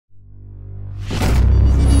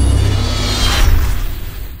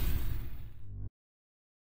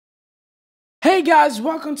Hey guys,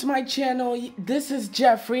 welcome to my channel. This is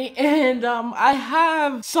Jeffrey, and I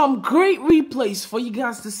have some great replays for you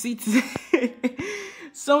guys to see today.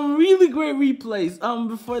 Some really great replays.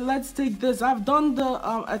 Before let's take this. I've done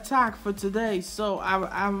the attack for today, so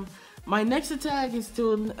I'm my next attack is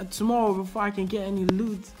till tomorrow before I can get any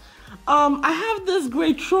loot. I have this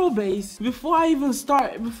great troll base. Before I even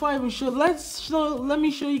show, let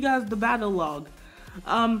me show you guys the battle log.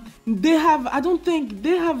 I don't think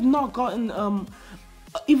they have not gotten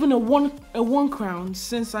even a one crown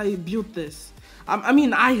since I built this. I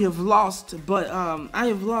mean I have lost, but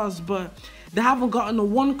they haven't gotten a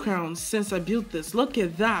 1 crown since I built this. Look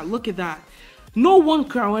at that. No 1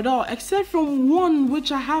 crown at all, except from one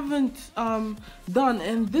which I haven't done,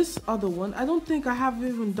 and this other one I don't think I have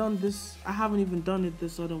even done this. I haven't even done it,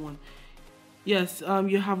 this other one. Yes,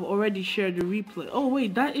 you have already shared the replay. Oh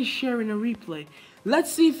wait, that is sharing a replay.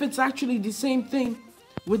 Let's see if it's actually the same thing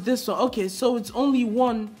with this one. Okay, so it's only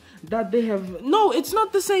one that they have. No, it's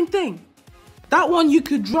not the same thing. That one you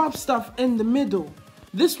could drop stuff in the middle.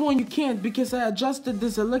 This one you can't because I adjusted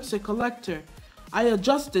this elixir collector. I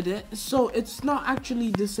adjusted it, so it's not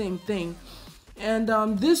actually the same thing. And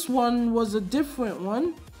this one was a different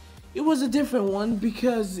one. It was a different one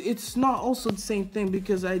because it's not also the same thing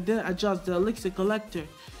because I didn't adjust the elixir collector.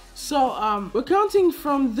 So we're counting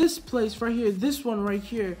from this place right here, this one right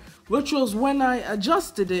here, which was when I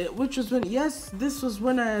adjusted it, this was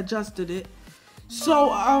when I adjusted it. So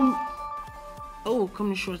oh,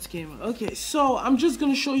 coming shorts gamer. Okay, so I'm just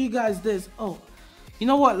gonna show you guys this. Oh, you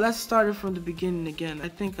know what, let's start it from the beginning again. I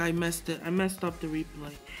think I messed up the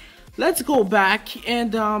replay. Let's go back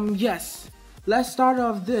and yes, let's start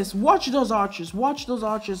off this. Watch those archers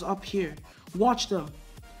up here. Watch them.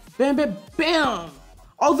 Bam, bam, bam.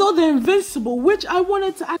 Although they're invincible, which I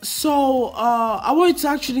wanted to I wanted to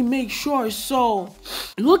actually make sure. So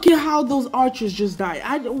look at how those archers just died.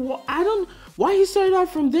 I don't why he started out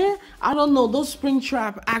from there. I don't know. Those spring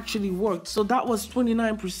trap actually worked, so that was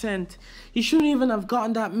 29%. He shouldn't even have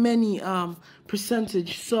gotten that many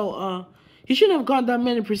percentage. So he shouldn't have gotten that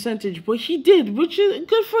many percentage, but he did, which is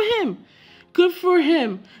good for him. Good for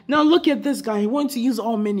him. Now look at this guy. He wanted to use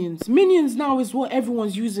all minions. Minions now is what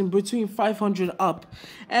everyone's using between 500 up.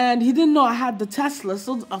 And he didn't know I had the Tesla,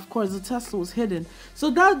 so of course the Tesla was hidden.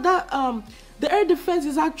 So the air defense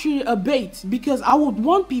is actually a bait because I would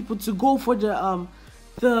want people to go for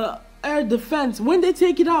the air defense. When they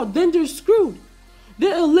take it out, then they're screwed.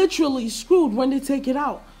 They're literally screwed when they take it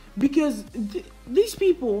out because these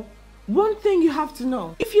people. One thing you have to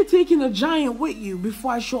know, if you're taking a giant with you,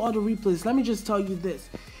 before I show other replays, let me just tell you this.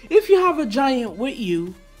 If you have a giant with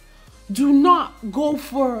you, do not go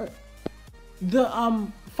for the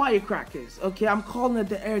firecrackers. Okay, I'm calling it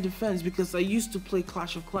the air defense because I used to play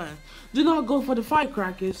Clash of Clans. Do not go for the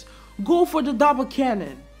firecrackers, go for the double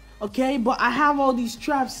cannon. Okay, but I have all these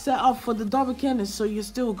traps set up for the double cannon, so you're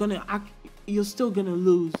still gonna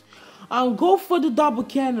lose. Go for the double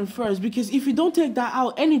cannon first, because if you don't take that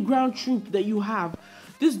out, any ground troop that you have,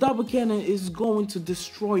 this double cannon is going to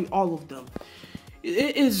destroy all of them.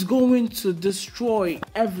 It is going to destroy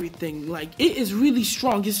everything. Like, it is really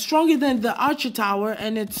strong. It's stronger than the Archer Tower,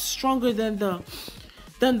 and it's stronger than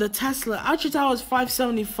the Tesla. Archer Tower is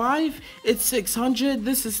 575. It's 600.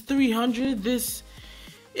 This is 300. This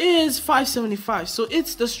is 575. So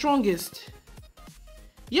it's the strongest.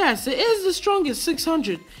 Yes, it is the strongest.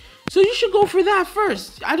 600. So you should go for that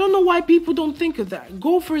first. I don't know why people don't think of that.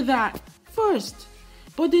 Go for that first.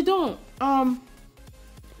 But they don't.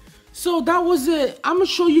 So that was it. I'm gonna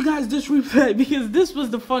show you guys this replay because this was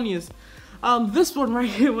the funniest. This one right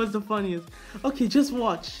here was the funniest. Okay, just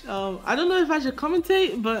watch. I don't know if I should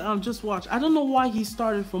commentate, but just watch. I don't know why he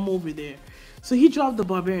started from over there. So he dropped the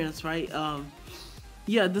barbarians, right?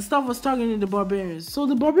 Yeah, the stuff was targeting the barbarians. So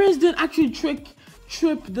the barbarians didn't actually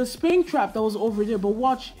trip the spring trap that was over there, but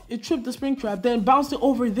watch, it tripped the spring trap, then bounced it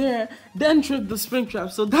over there, then tripped the spring trap.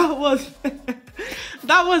 So that was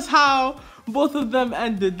that was how both of them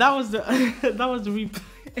ended. That was the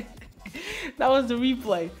replay. That was the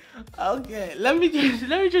replay. Okay, let me just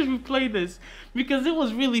replay this because it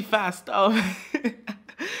was really fast.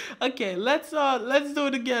 Okay, let's do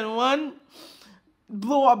it again. One,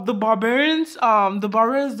 blow up the barbarians. The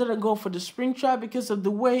barbarians didn't go for the spring trap because of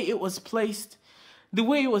the way it was placed. The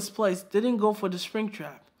way it was placed, they didn't go for the spring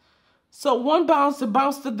trap. So one bounced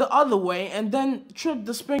it the other way and then tripped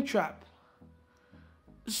the spring trap.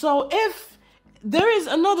 So if there is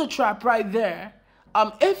another trap right there,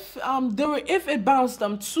 if it bounced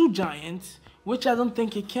 2 giants, which I don't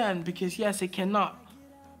think it can, because yes, it cannot.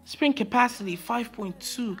 Spring capacity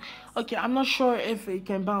 5.2. Okay, I'm not sure if it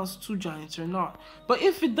can bounce 2 giants or not. But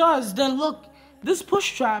if it does, then look, this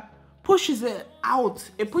push trap pushes it out.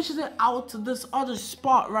 It pushes it out to this other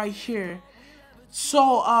spot right here.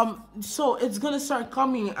 So it's gonna start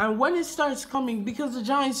coming, and when it starts coming, because the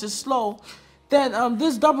Giants are slow, then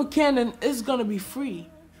this double cannon is gonna be free.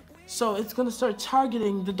 So it's gonna start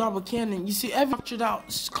targeting the double cannon. You see, everything structured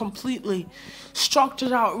out completely,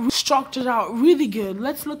 structured out really good.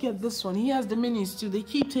 Let's look at this one. He has the minions too. They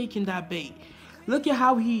keep taking that bait. Look at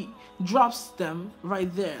how he drops them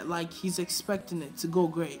right there, like he's expecting it to go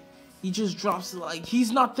great. He just drops it, like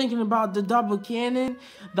he's not thinking about the double cannon,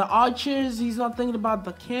 the archers. He's not thinking about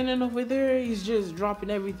the cannon over there. He's just dropping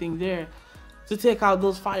everything there to take out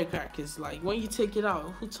those firecrackers. Like, when you take it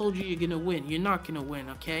out, who told you you're gonna win? You're not gonna win,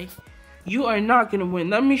 okay? You are not gonna win.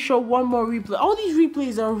 Let me show one more replay. All these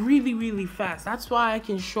replays are really, really fast. That's why I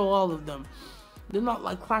can show all of them. They're not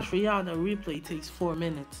like Clash Royale. The replay takes 4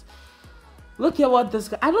 minutes. Look at what this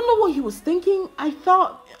guy, I don't know what he was thinking.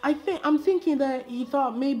 I'm thinking that he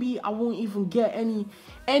thought maybe I won't even get any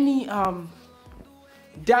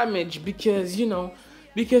damage, because, you know,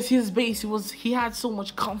 because his base, he had so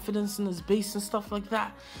much confidence in his base and stuff like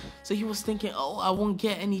that. So he was thinking, oh, I won't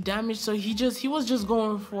get any damage. So he was just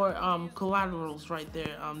going for collaterals right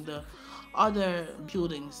there, the other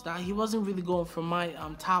buildings. That he wasn't really going for my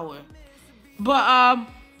tower. But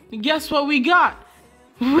guess what we got?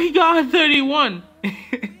 We got a 31.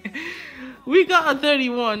 We got a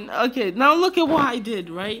 31. Okay, now look at what I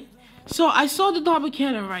did, right? So I saw the double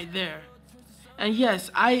cannon right there. And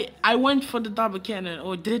yes, I went for the double cannon.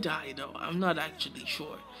 Or did I, though? I'm not actually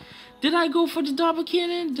sure. Did I go for the double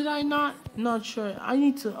cannon? Did I not? Not sure. I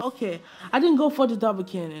need to. Okay, I didn't go for the double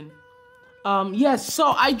cannon. Yes,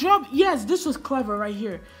 so I dropped. Yes, this was clever right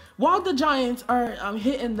here. While the Giants are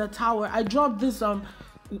hitting the tower, I dropped this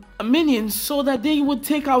minions so that they would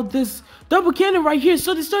take out this double cannon right here.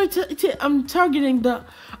 So they started targeting the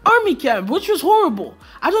army camp, which was horrible.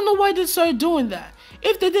 I don't know why they started doing that.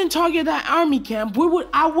 If they didn't target that army camp,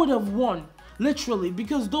 I would have won, literally,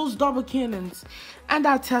 because those double cannons and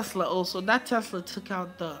that Tesla also. That Tesla took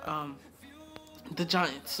out the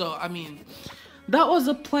Giants. So I mean, that was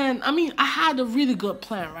a plan. I mean, I had a really good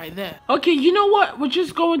plan right there. Okay, you know what? We're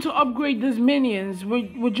just going to upgrade these minions.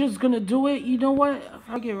 We're just gonna do it. You know what?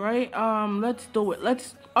 Okay, right? Let's do it.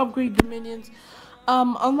 Let's upgrade the minions.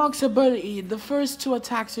 Unlocks ability. The first 2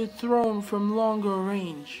 attacks are thrown from longer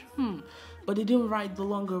range. But they didn't write the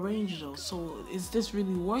longer range though. So is this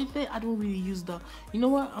really worth it? I don't really use the. You know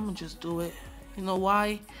what? I'm gonna just do it. You know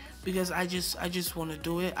why? Because I just want to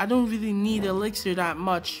do it. I don't really need elixir that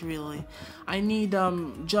much, really. I need I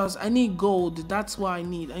need gold. That's what I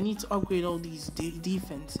need. I need to upgrade all these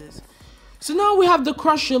defenses. So now we have the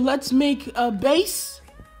crusher. Let's make a base.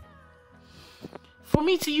 For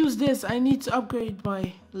me to use this, I need to upgrade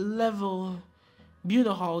my level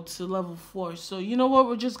Builder Hall to level 4. So you know what?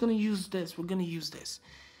 We're just gonna use this. We're gonna use this.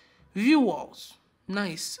 View walls.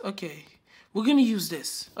 Nice. Okay. We're gonna use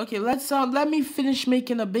this. Okay, let me finish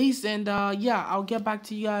making a base, and yeah, I'll get back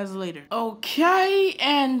to you guys later. Okay,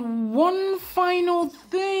 and one final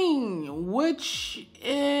thing, which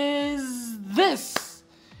is this.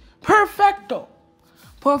 Perfecto.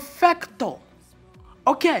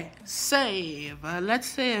 Okay, save. Let's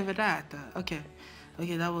save that. Okay,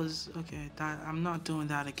 that was okay. I'm not doing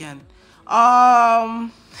that again.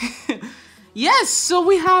 Yes. So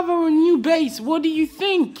we have our new base. What do you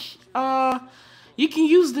think? You can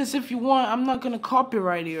use this if you want. I'm not gonna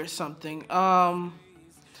copyright it or something. I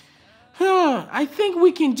think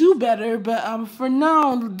we can do better, but for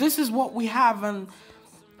now, this is what we have, and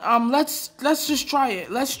let's just try it.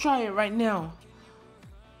 Let's try it right now.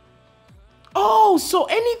 Oh, so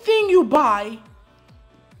anything you buy,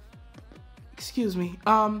 excuse me,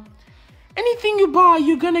 anything you buy,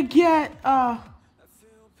 you're gonna get, damn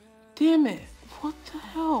it, what the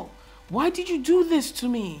hell? Why did you do this to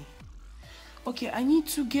me? Okay, I need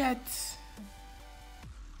to get,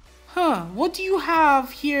 what do you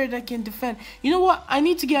have here that can defend? You know what? I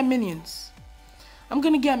need to get minions. I'm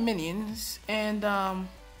gonna get minions, and,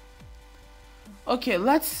 okay,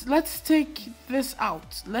 let's take this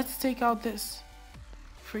out. Let's take out this.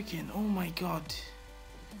 Freaking, oh my god.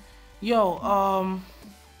 Yo,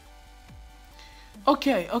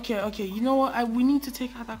 okay. You know what? We need to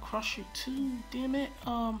take out that crusher too. Damn it.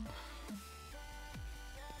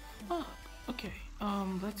 Fuck. Okay.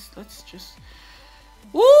 Let's just.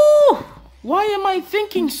 Woo! Why am I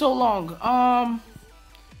thinking so long?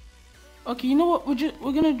 Okay, you know what?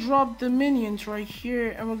 We're gonna drop the minions right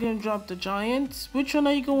here, and we're gonna drop the giants. Which one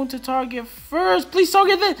are you going to target first? Please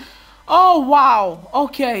target this. Oh wow.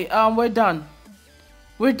 Okay. We're done.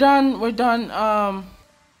 We're done.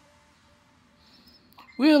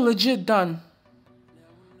 We're legit done.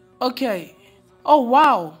 Okay. Oh,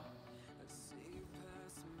 wow.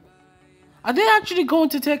 Are they actually going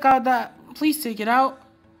to take out that? Please take it out.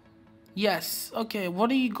 Yes. Okay, what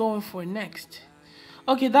are you going for next?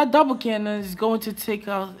 Okay, that double cannon is going to take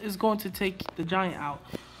the giant out.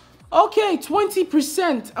 Okay,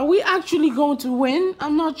 20%. Are we actually going to win?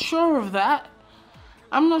 I'm not sure of that.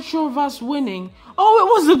 I'm not sure of us winning. Oh, it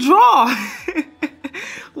was a draw.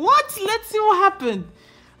 What? Let's see what happened.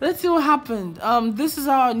 Let's see what happened. This is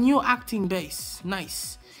our new acting base.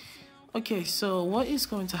 Nice. Okay, so what is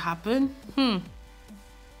going to happen?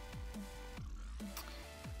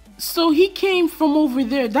 So he came from over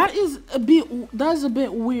there. That is a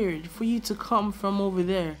bit weird for you to come from over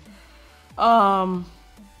there. Oh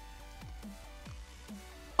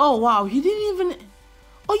wow, he didn't even.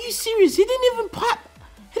 Are you serious? He didn't even pass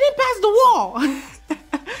the wall.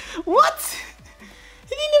 What?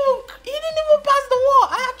 He didn't even pass the wall.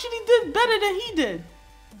 I actually did better than he did.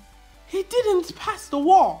 He didn't pass the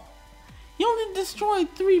wall. He only destroyed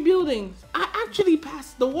 3 buildings. I actually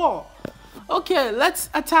passed the wall. Okay, let's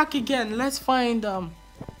attack again. Let's find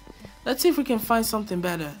let's see if we can find something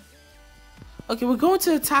better. Okay, we're going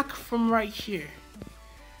to attack from right here.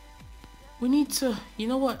 We need to, you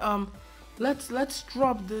know what? Let's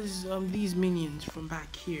drop these minions from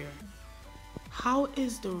back here. How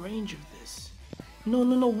is the range of this?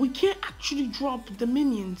 No, we can't actually drop the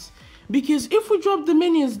minions, because if we drop the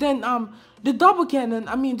minions, then the double cannon,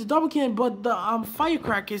 but the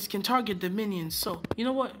firecrackers can target the minions. So you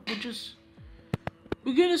know what?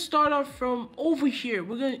 We're gonna start off from over here.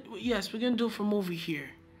 We're gonna do it from over here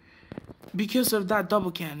because of that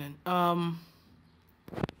double cannon.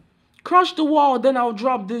 Crush the wall, then I'll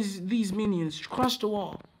drop these minions. Crush the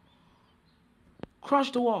wall.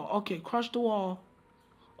 Crush the wall. Okay, crush the wall.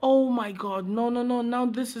 Oh my god, no. Now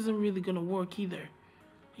this isn't really gonna work either.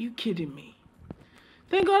 Are you kidding me?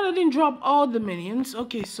 Thank god I didn't drop all the minions.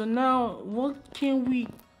 Okay, so now what can we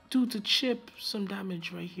do to chip some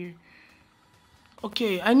damage right here?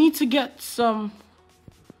 Okay, I need to get some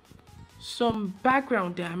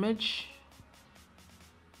background damage.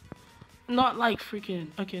 Not like freaking,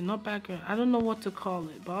 okay, not background. I don't know what to call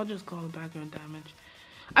it, but I'll just call it background damage.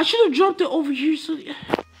 I should have dropped it over here. So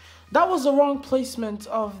that was the wrong placement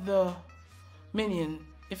of the minion.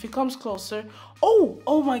 If it comes closer,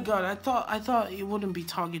 oh my god, I thought it wouldn't be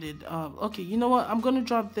targeted. Okay, you know what? I'm gonna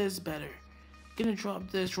drop this better. I'm gonna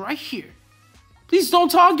drop this right here. Please don't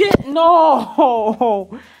target.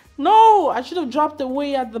 No, I should have dropped it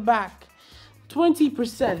way at the back.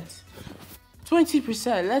 20%.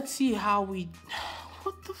 20%. Let's see how we.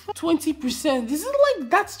 What the fuck? 20%. This is like,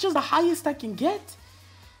 that's just the highest I can get.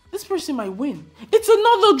 This person might win. It's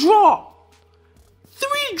another draw. 3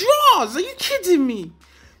 draws. Are you kidding me?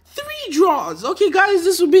 3 draws. Okay, guys,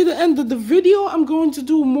 this will be the end of the video. I'm going to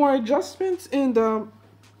do more adjustments, and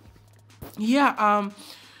yeah,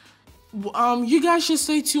 you guys should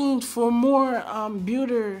stay tuned for more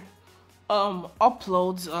builder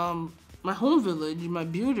uploads. My home village, my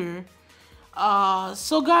builder.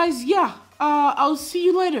 So guys, yeah, I'll see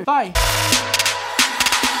you later. Bye.